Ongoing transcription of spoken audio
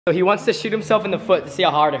So he wants to shoot himself in the foot to see how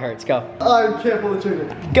hard it hurts. Go. I can't pull the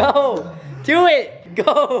trigger. Go. Do it.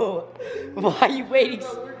 Go. Why are you waiting? Do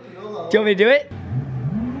you want me to do it?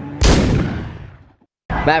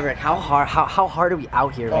 Maverick, how hard are we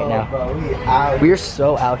out here right now? Bro, we are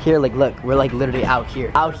so out here. Like, look, we're like literally out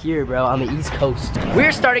here. Out here, bro, on the East Coast.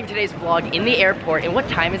 We're starting today's vlog in the airport. And what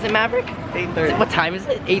time is it, Maverick? 8:30. What time is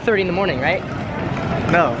it? 8:30 in the morning, right?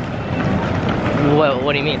 No.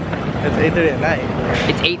 What do you mean? It's 8:30 at night.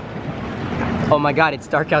 It's 8. Oh my God, it's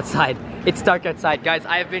dark outside. It's dark outside. Guys,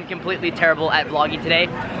 I have been completely terrible at vlogging today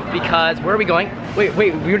because where are we going? Wait, we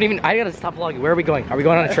don't even, I gotta stop vlogging. Where are we going? Are we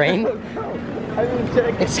going on a train?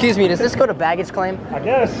 Excuse me, does this go to baggage claim? I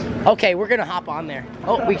guess. Okay, we're gonna hop on there.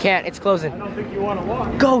 Oh, we can't, it's closing. I don't think you want to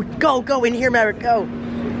walk. Go in here, Maverick, go.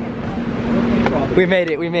 We made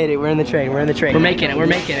it, we're in the train, We're making it,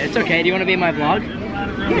 It's okay, do you wanna be in my vlog?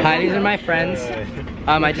 Hi, these are my friends.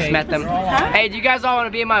 I just met them. Hey, do you guys all wanna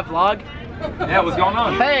be in my vlog? Yeah, what's going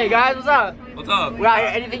on? Hey guys, what's up? What's up? Well,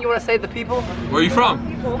 anything you wanna say to the people? Where are you from?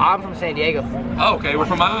 I'm from San Diego. Oh, okay, we're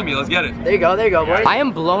from Miami, let's get it. There you go, boy. I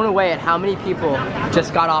am blown away at how many people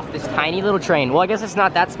just got off this tiny little train. Well, I guess it's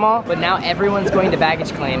not that small, but now everyone's going to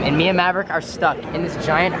baggage claim, and me and Maverick are stuck in this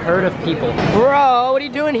giant herd of people. Bro, what are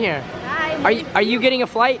you doing here? Hi. Are you getting a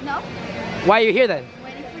flight? No. Why are you here then?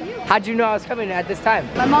 Waiting for you. How'd you know I was coming at this time?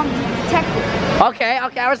 My mom's a detective. Okay,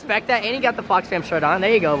 I respect that. And you got the Fox Fam shirt on.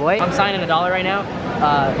 There you go, boy. I'm signing $1 right now.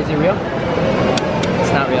 Is it real?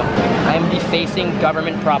 It's not real. I am defacing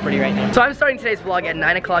government property right now. So I'm starting today's vlog at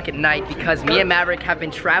 9 o'clock at night because me and Maverick have been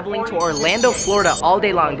traveling to Orlando, Florida all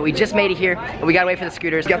day long, but we just made it here and we gotta wait for the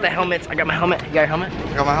scooters. Got the helmets. I got my helmet. You got your helmet?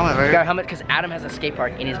 I got my helmet right I got our helmet because Adam has a skate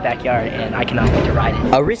park in his backyard and I cannot wait to ride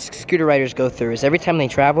it. A risk scooter riders go through is every time they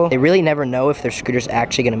travel, they really never know if their scooter's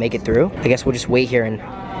actually gonna make it through. I guess we'll just wait here and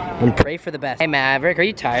pray for the best. Hey Maverick, are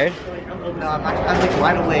you tired? No, I'm like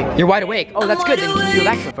wide awake. You're wide awake. Oh, that's good. Then can you do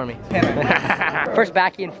a backflip for me? First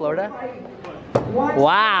backy in Florida.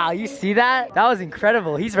 Wow, you see that? That was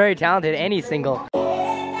incredible. He's very talented and he's single.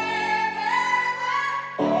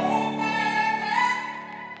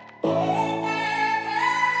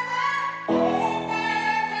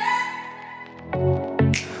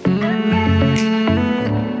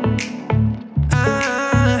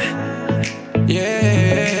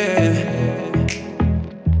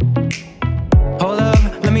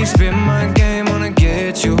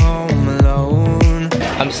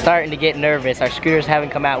 I'm starting to get nervous. Our scooters haven't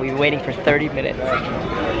come out. We've been waiting for 30 minutes.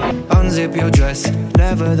 Unzip your dress,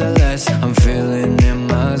 nevertheless, I'm feeling in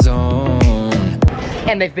my zone.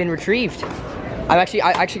 And they've been retrieved. I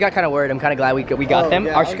actually got kind of worried. I'm kind of glad we got them.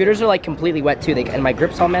 Yeah, our scooters are like completely wet too. And my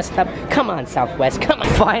grip's all messed up. Come on, Southwest, come on.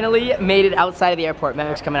 Finally made it outside of the airport.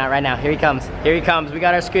 Maverick's coming out right now. Here he comes. We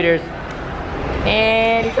got our scooters.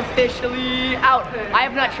 And he's officially out. I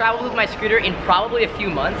have not traveled with my scooter in probably a few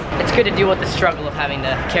months. It's good to deal with the struggle of having to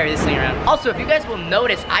carry this thing around. Also, if you guys will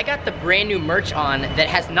notice, I got the brand new merch on that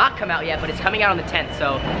has not come out yet, but it's coming out on the 10th,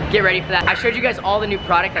 so get ready for that. I showed you guys all the new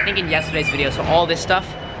product, I think in yesterday's video, so all this stuff.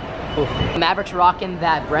 Ooh. Maverick's rocking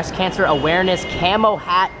that breast cancer awareness camo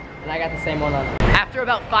hat, and I got the same one on. After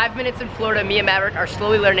about 5 minutes in Florida, me and Maverick are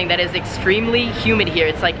slowly learning that it's extremely humid here.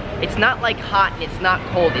 It's not like hot and it's not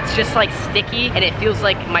cold. It's just like sticky and it feels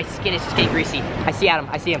like my skin is just getting greasy. I see Adam,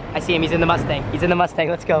 I see him, he's in the Mustang,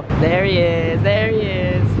 let's go. There he is.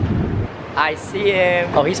 I see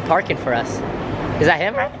him. Oh, he's parking for us. Is that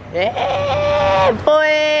him? Yeah,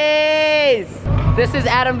 boys! This is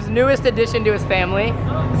Adam's newest addition to his family.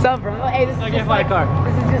 What's up, bro? Hey, this is just like car.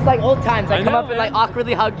 This is just like old times. I come up and like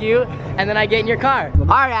awkwardly hug you, and then I get in your car. All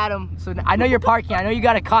right, Adam. So I know you're parking. I know you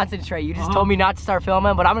gotta concentrate. You just told me not to start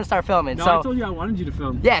filming, but I'm gonna start filming. No, so I told you I wanted you to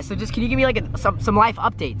film. Yeah. So just can you give me like some life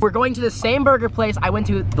updates? We're going to the same burger place I went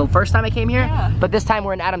to the first time I came here, but this time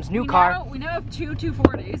we're in Adam's new car. We now have two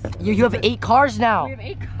 240s. You have 8 cars now. We have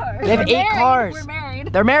 8 cars. They have 8 cars. We're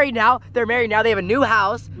married. They're married now. They have a new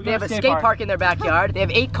house. They have a skate park in their backyard. They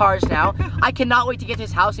have 8 cars now. I cannot wait to get to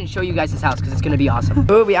his house and show you guys his house because it's gonna be awesome.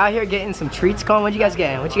 Ooh, we out here getting some treats going. What you guys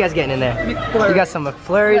getting? What you guys getting in there? We got some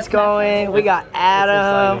McFlurries going. We got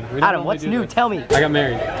Adam. Adam, what's new? Tell me. I got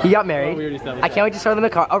married. You got married? We already established I can't wait to start in the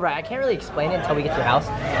car. All right, I can't really explain it until we get to your house.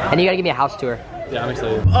 And you gotta give me a house tour. Yeah, I'm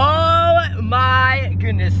excited. Oh my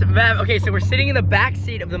goodness. Okay, so we're sitting in the back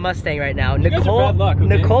seat of the Mustang right now.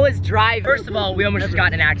 Nicole is driving. First of all, we almost just got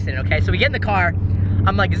in an accident, okay? So we get in the car.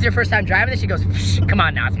 I'm like, is this your first time driving this? She goes, come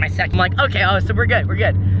on now, it's my second. I'm like, okay, oh, so we're good. We're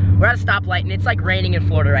at a stoplight and it's like raining in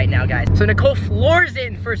Florida right now, guys. So Nicole floors it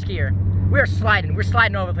in first gear. We're sliding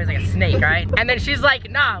over the place like a snake, right? And then she's like,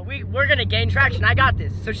 nah, we're gonna gain traction, I got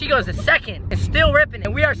this. So she goes to second, it's still ripping,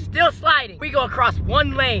 and we are still sliding. We go across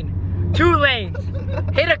one lane. 2 lanes,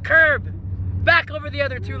 hit a curb, back over the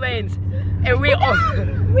other 2 lanes, and we all...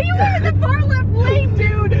 We were in the far left lane,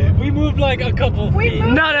 dude. We moved like a couple feet.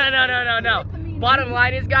 No. Bottom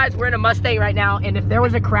line is, guys, we're in a Mustang right now, and if there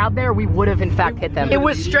was a crowd there, we would have in fact hit them. It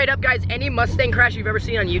was straight up, guys, any Mustang crash you've ever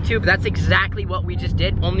seen on YouTube, that's exactly what we just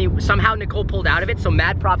did, only somehow Nicole pulled out of it, so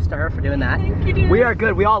mad props to her for doing that. Thank you, dude. We are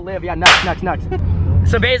good, we all live, yeah, nuts.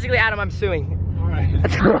 So basically, Adam, I'm suing.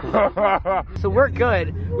 So we're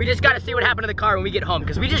good. We just gotta see what happened to the car when we get home,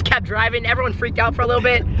 because we just kept driving, everyone freaked out for a little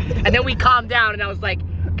bit, and then we calmed down, and I was like,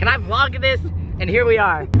 can I vlog this? And here we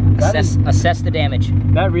are. Assess the damage.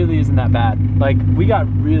 That really isn't that bad. Like, we got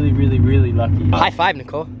really lucky. High five,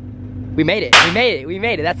 Nicole. We made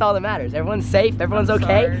it. That's all that matters. Everyone's safe, everyone's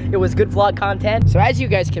okay. It was good vlog content. So as you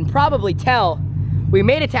guys can probably tell, we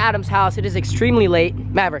made it to Adam's house. It is extremely late.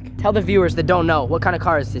 Maverick, tell the viewers that don't know, what kind of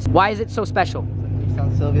car is this? Why is it so special?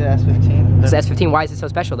 Nissan Silvia S15. It's S15, why is it so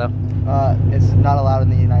special though? It's not allowed in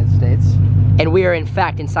the United States. And we are in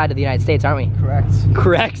fact inside of the United States, aren't we?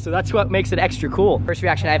 Correct, so that's what makes it extra cool. First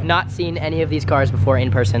reaction, I have not seen any of these cars before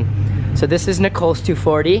in person. So this is Nicole's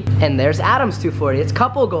 240, and there's Adam's 240. It's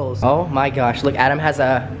couple goals. Oh my gosh, look, Adam has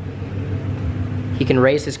he can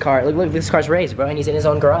raise his car. Look, this car's raised, bro, and he's in his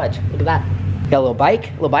own garage. Look at that. Got a little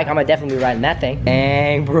bike, I'm gonna definitely be riding that thing.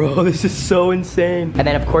 Dang, bro, this is so insane. And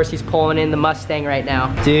then of course he's pulling in the Mustang right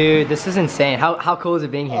now. Dude, this is insane. How cool is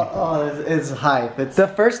it being here? It's hype. It's the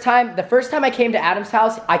first time I came to Adam's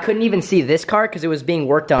house, I couldn't even see this car because it was being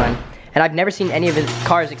worked on. And I've never seen any of his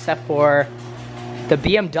cars except for the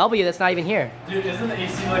BMW that's not even here. Dude, isn't the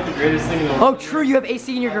AC like the greatest thing in the world? Oh, true, you have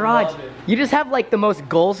AC in your garage. You just have like the most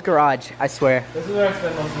goals garage, I swear. This is where I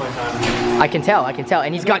spend most of my time. I can tell.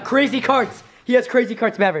 And he's got crazy carts. He has crazy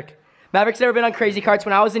carts, Maverick. Maverick's never been on crazy carts.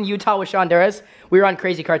 When I was in Utah with Shonduras, we were on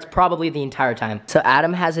crazy carts probably the entire time. So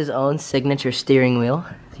Adam has his own signature steering wheel.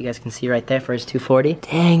 So you guys can see right there for his 240.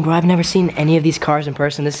 Dang, bro, I've never seen any of these cars in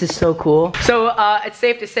person. This is so cool. So it's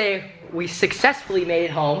safe to say we successfully made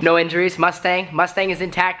it home. No injuries, Mustang is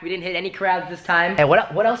intact. We didn't hit any crowds this time. And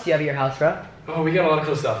what else do you have at your house, bro? Oh, we got a lot of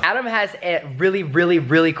cool stuff. Adam has a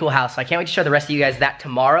really cool house, so I can't wait to show the rest of you guys that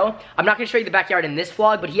tomorrow. I'm not gonna show you the backyard in this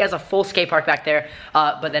vlog, but he has a full skate park back there.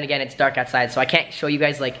 But then again, it's dark outside, so I can't show you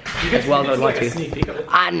guys like as well as I would want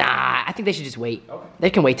to. Nah, I think they should just wait. Okay. They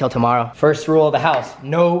can wait till tomorrow. First rule of the house,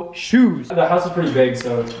 no shoes. The house is pretty big,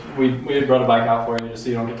 so we brought a bike out for you just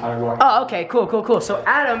so you don't get tired walking. Oh, okay, cool. So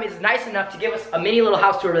Adam is nice enough to give us a mini little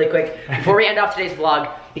house tour really quick before we end off today's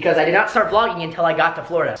vlog, because I did not start vlogging until I got to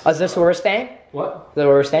Florida. Is this where we're staying? What? Is that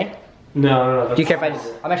where we're staying? No. Do you care if I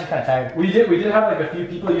just, I'm actually kind of tired. We did have like a few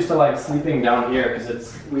people used to like sleeping down here because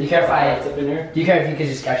it's. Do you care if I up in here? Do you care if you could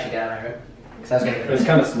just actually get out of my room? Because I was gonna. It's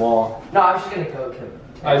kind of small. No, I was just gonna go.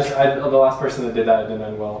 The last person that did that didn't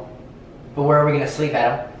end well. But where are we gonna sleep,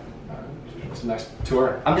 Adam? What's the next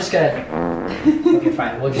tour? I'm just gonna. Okay,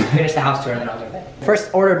 fine. We'll just finish the house tour and then I'll go to bed.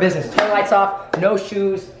 First order of business: turn lights off, no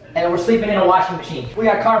shoes, and we're sleeping in a washing machine. We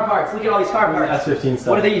got car parts. Look at all these car parts. S15 stuff.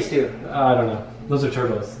 What are they used to? I don't know. Those are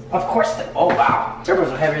turbos. Of course. Oh wow.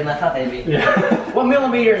 Turbos are heavier than I thought they'd be. Yeah. What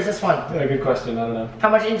millimeter is this one? Yeah, good question. I don't know. How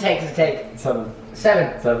much intake does it take? 7.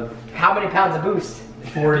 7. How many pounds of boost?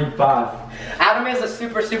 45. Adam is a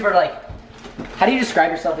super like. How do you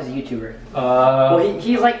describe yourself as a YouTuber? Well,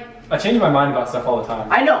 he's like. I change my mind about stuff all the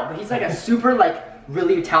time. I know, but he's like a super like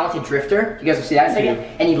really talented drifter. You guys will see that in a second.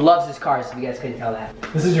 And he loves his cars, if you guys couldn't tell that.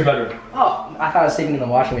 This is your bedroom. Oh, I thought I was sleeping in the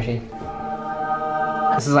washing machine.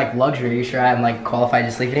 This is like luxury. Are you sure I'm like qualified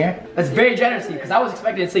to sleep in here? That's very generous of you, because I was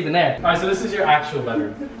expecting to sleep in there. Alright, so this is your actual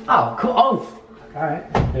bedroom. Oh, cool. Oh, alright.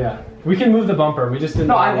 Yeah. We can move the bumper. We just didn't.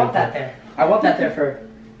 No, I want that there. I want that there for.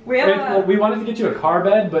 We wanted to get you a car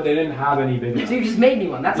bed, but they didn't have any big ones. So you just made me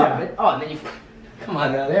one. That's all good. Oh, and then you. Come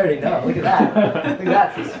on now, they already know. Look at that. Look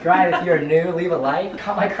at that. Subscribe if you're new. Leave a like.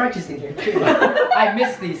 Got my crutches in here too. I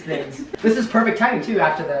miss these things. This is perfect timing too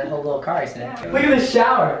after the whole little car accident. Look at this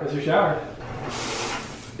shower. That's your shower.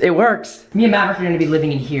 It works. Me and Maverick are going to be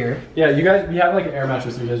living in here. Yeah, you guys, we have like an air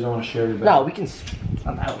mattress so you guys don't want to share your bed. No, we can. It's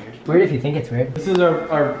not that weird. Weird if you think it's weird. This is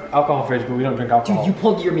our alcohol fridge, but we don't drink alcohol. Dude, you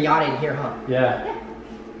pulled your Miata in here, huh? Yeah.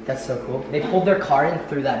 That's so cool. They pulled their car in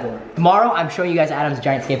through that door. Tomorrow, I'm showing you guys Adam's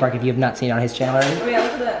giant skate park if you have not seen it on his channel already. Oh yeah,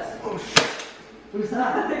 look at this. Oh shit. Who's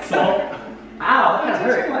that? Salt. Ow, that kind of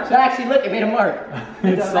hurt. That actually, look, it made a mark.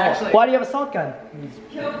 It's salt. Why do you have a salt gun?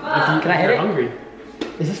 Can Can I hit You're it? hungry.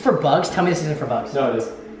 Is this for bugs? Tell me this isn't for bugs. No, it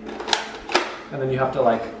is. And then you have to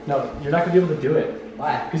like, no, you're not gonna be able to do it.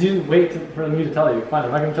 Why? Because you didn't wait for me to tell you. Fine,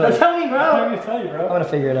 I'm not gonna tell you. Tell me, bro. I'm not gonna tell you, bro. I'm gonna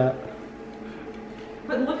figure it out.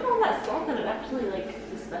 But look at all that salt that it actually like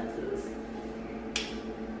dispenses.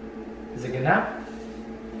 Is it good now?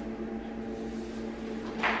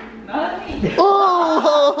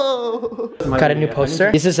 Oh! Got a new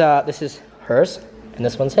poster. This is hers, and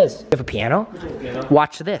this one's his. You have a piano?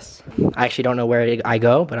 Watch this. I actually don't know where I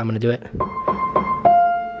go, but I'm gonna do it.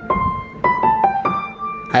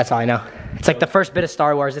 That's all I know. It's like the first bit of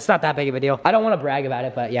Star Wars. It's not that big of a deal. I don't want to brag about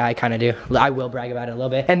it, but yeah, I kind of do. I will brag about it a little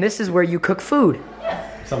bit. And this is where you cook food.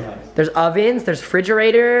 Yes. Sometimes. There's ovens, there's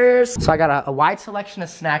refrigerators. So I got a wide selection of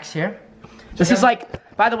snacks here. This is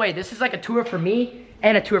like, by the way, this is like a tour for me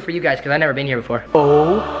and a tour for you guys because I've never been here before.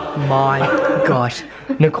 Oh my gosh.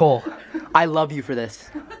 Nicole, I love you for this.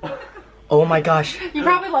 Oh my gosh. You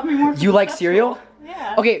probably love me more. You like cereal?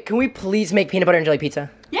 Yeah. Okay, can we please make peanut butter and jelly pizza?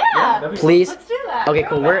 Yeah. Please? Let's do that. Okay,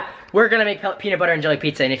 cool. We're gonna make peanut butter and jelly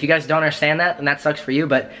pizza, and if you guys don't understand that, then that sucks for you,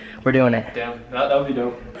 but we're doing it. Damn, that would be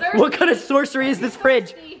dope. What kind of sorcery is this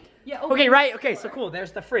fridge? Yeah, Okay, right, okay, so cool,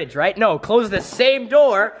 there's the fridge, right? No, close the same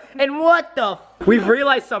door, and what the We've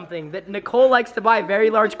realized something, that Nicole likes to buy very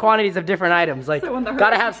large quantities of different items. Like,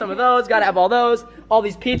 gotta have some of those, gotta have all those, all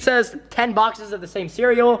these pizzas, 10 boxes of the same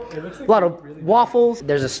cereal, a lot of waffles.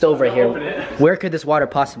 There's a stove right here. Where could this water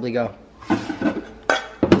possibly go?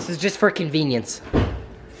 This is just for convenience.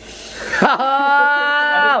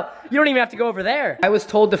 You don't even have to go over there. I was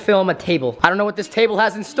told to film a table. I don't know what this table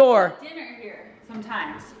has in store. Dinner here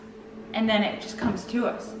sometimes, and then it just comes to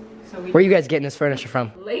us. So we. Where are you guys getting this furniture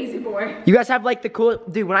from? Lazy boy. You guys have like the cool,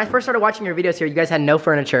 dude, when I first started watching your videos here, you guys had no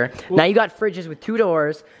furniture. Now you got fridges with 2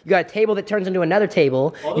 doors. You got a table that turns into another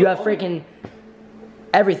table. You have freaking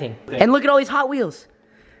everything. And look at all these Hot Wheels.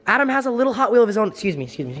 Adam has a little Hot Wheel of his own. Excuse me.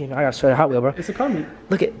 I gotta show you a Hot Wheel, bro. It's a car meet.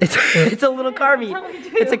 Look at it's a little car meet.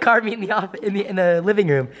 It's a car meet in the living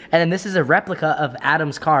room. And then this is a replica of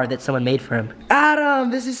Adam's car that someone made for him. Adam,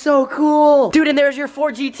 this is so cool. Dude, and there's your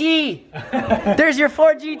Ford GT. There's your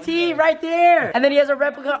Ford GT right there. And then he has a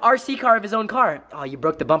replica RC car of his own car. Oh, you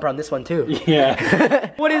broke the bumper on this one too.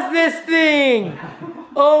 Yeah. What is this thing?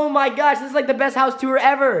 Oh my gosh, this is like the best house tour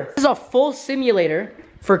ever. This is a full simulator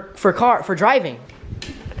for driving.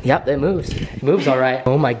 Yep, it moves. It moves all right.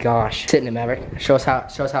 Oh my gosh. Sit in it, Maverick. Show us how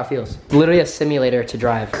it feels. Literally a simulator to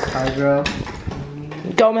drive.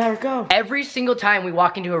 Go, Maverick, go. Every single time we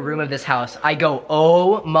walk into a room of this house, I go,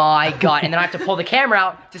 oh my God. And then I have to pull the camera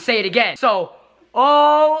out to say it again. So,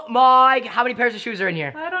 oh my, how many pairs of shoes are in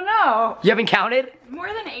here? I don't know. You haven't counted? More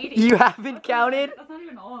than 80. You haven't counted? That's not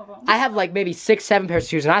even all of them. I have like maybe 6, 7 pairs of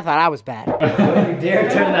shoes and I thought I was bad. Don't you dare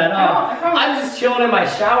turn that off. I'm just chilling in my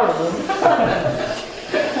shower room.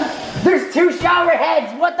 There's 2 shower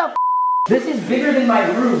heads, what the f? This is bigger than my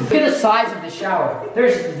room. Look at the size of the shower.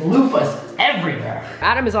 There's loofahs everywhere.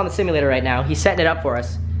 Adam is on the simulator right now. He's setting it up for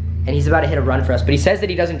us. And he's about to hit a run for us. But he says that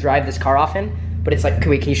he doesn't drive this car often. But it's like,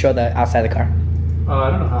 can you show the outside of the car? I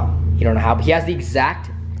don't know how. You don't know how, but he has the exact,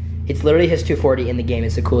 it's literally his 240 in the game.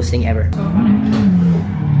 It's the coolest thing ever.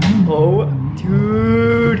 Oh,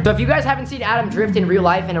 dude. So if you guys haven't seen Adam drift in real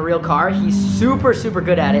life in a real car, he's super, super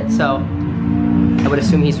good at it. So I would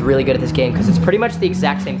assume he's really good at this game because it's pretty much the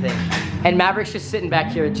exact same thing. And Maverick's just sitting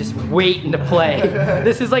back here just waiting to play.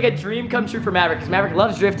 This is like a dream come true for Maverick because Maverick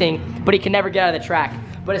loves drifting, but he can never get out of the track.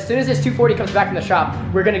 But as soon as his 240 comes back from the shop,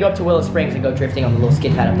 we're gonna go up to Willow Springs and go drifting on the little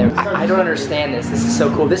skid pad up there. I don't understand this. This is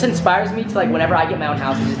so cool. This inspires me to like whenever I get my own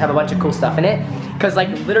house, I just have a bunch of cool stuff in it. Cause like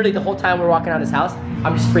literally the whole time we're walking around this house,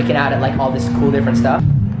 I'm just freaking out at like all this cool different stuff.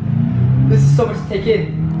 This is so much to take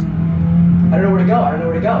in. I don't know where to go. I don't know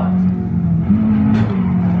where to go.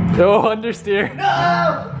 Oh, understeer.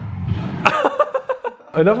 No!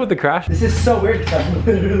 Enough with the crash. This is so weird because I'm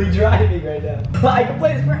literally driving right now. I can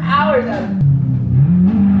play this for hours.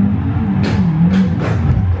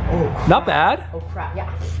 Not bad. Oh crap,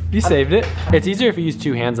 yeah. You saved it. It's easier if you use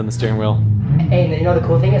 2 hands on the steering wheel. Hey, and you know the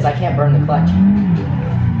cool thing is I can't burn the clutch.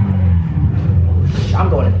 I'm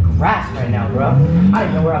going in the grass right now, bro. I don't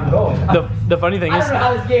even know where I'm going. The funny thing is, I don't know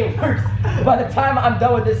how this game works. By the time I'm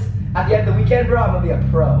done with this, at the end of the weekend, bro, I'm gonna be a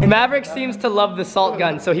pro. Maverick seems to love the salt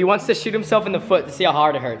gun, so he wants to shoot himself in the foot to see how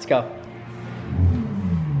hard it hurts. Go.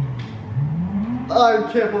 I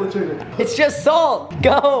can't pull the trigger. It's just salt.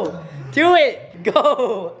 Go. Do it.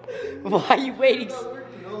 Go. Why are you waiting? Do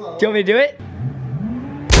you want me to do it?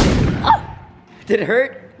 Ah! Did it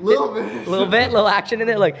hurt? Little bit. Little action in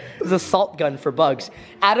there. Like, there's a salt gun for bugs.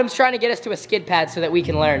 Adam's trying to get us to a skid pad so that we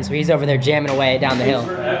can learn. So he's over there jamming away down the hill.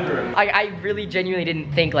 I really genuinely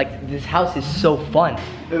didn't think like this house is so fun.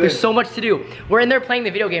 There's so much to do. We're in there playing the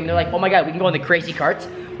video game and they're like, oh my God, we can go on the crazy carts.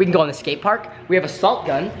 We can go on the skate park. We have a salt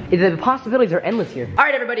gun. The possibilities are endless here. All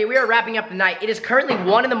right, everybody, we are wrapping up the night. It is currently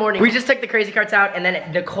 1 in the morning. We just took the crazy carts out, and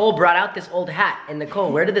then Nicole brought out this old hat. And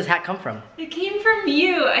Nicole, where did this hat come from? It came from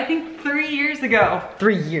you, I think 3 years ago.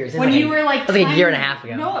 3 years. When you were like, that was like a year and a half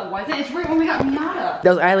ago. No, it wasn't. It's right when we got Miata. That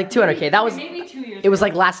was, I had like 200K. That was, maybe 2 years. it was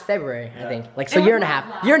like last February, I think. Like, so It year was and a not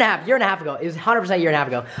half. last. Year and a half ago. It was 100% year and a half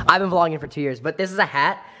ago. I've been vlogging for 2 years, but this is a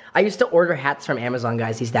hat. I used to order hats from Amazon,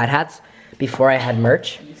 guys, these dad hats, before I had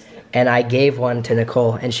merch. And I gave one to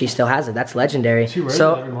Nicole, and she still has it. That's legendary. She wears it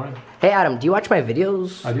every morning. Hey, Adam, do you watch my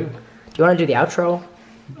videos? I do. Do you want to do the outro?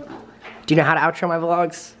 Do you know how to outro my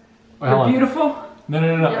vlogs? Wait, hold on. Beautiful. No.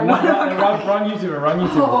 Wrong YouTuber. Wrong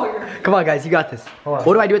YouTuber. Come on, guys, you got this. Hold on.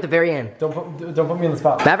 What do I do at the very end? Don't put me in the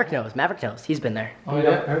spot. Maverick knows. He's been there. Oh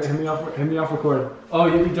yeah. Hit me off record. Oh,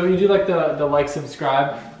 don't you do like the like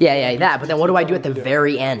subscribe? Yeah, that. But then what do I do at the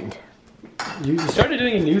very end? You started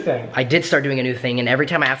doing a new thing. I did start doing a new thing, and every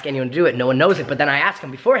time I ask anyone to do it, no one knows it. But then I ask them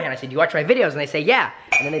beforehand. I say, "Do you watch my videos?" And they say, "Yeah."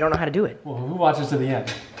 And then they don't know how to do it. Well, who watches to the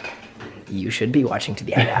end? You should be watching to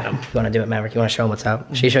the end, Adam. You want to do it, Maverick? You want to show them what's up?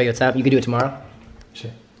 Should he show you what's up? You can do it tomorrow. Sure.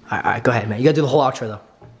 All right, go ahead, man. You gotta do the whole outro though.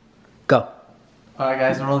 Go. Alright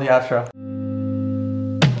guys, roll the outro.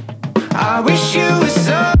 I wish you were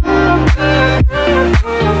so